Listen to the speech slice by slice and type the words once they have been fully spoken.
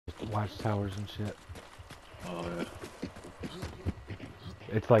watchtowers and shit. Oh yeah.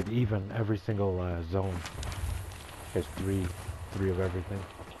 It's like even every single zone has three of everything.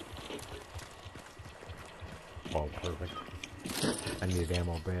 Oh, perfect. I need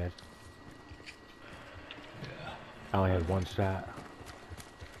ammo bad. Yeah. I only had one shot.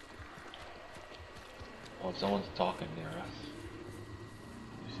 Oh, someone's talking near us.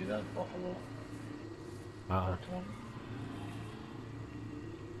 You see that buffalo? Uh-uh.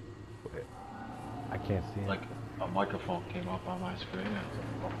 I can't see it. Like a microphone came up on my screen and it was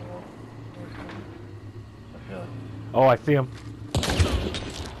like buffalo. I feel like. Oh, I see him.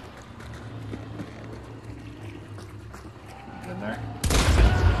 He's in there.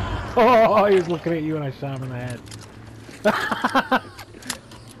 Oh, he was looking at you and I shot him in the head.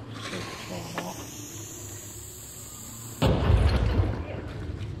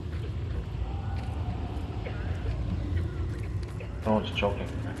 Someone's choking.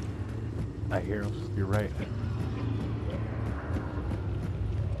 I hear him. You're right.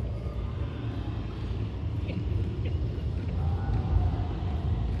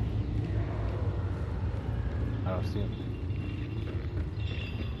 I don't see him.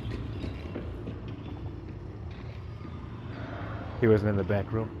 He wasn't in the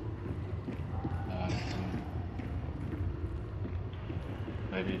back room.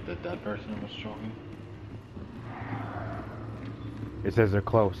 Maybe the dead person was choking. It says they're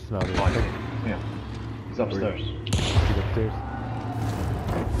close. No, they're Yeah. He's upstairs. He's upstairs.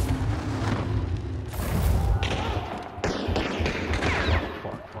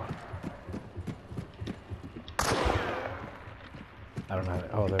 Fuck. I don't know.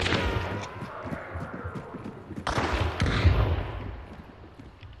 Oh, there we go.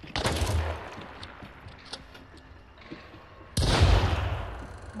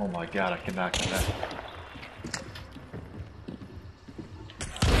 Oh my god, I cannot connect.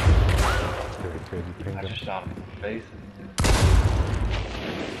 I just shot him in the face.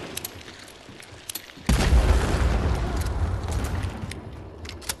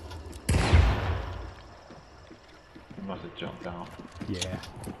 He must have jumped down. Yeah.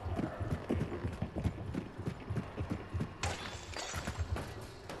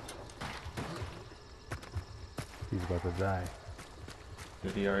 He's about to die.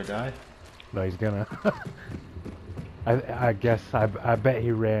 Did he already die? No, he's gonna. I guess, I bet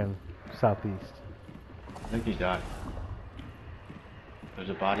he ran southeast. I think he died. There's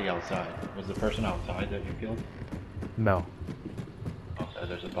a body outside. Was the person outside that you killed? No. Okay,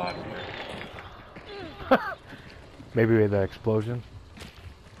 there's a body here. Maybe with the explosion.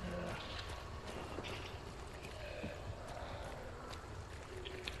 Yeah.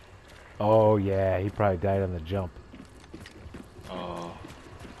 Oh yeah, he probably died on the jump. Oh.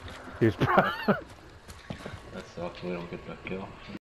 He was probably That sucks. We don't get that kill.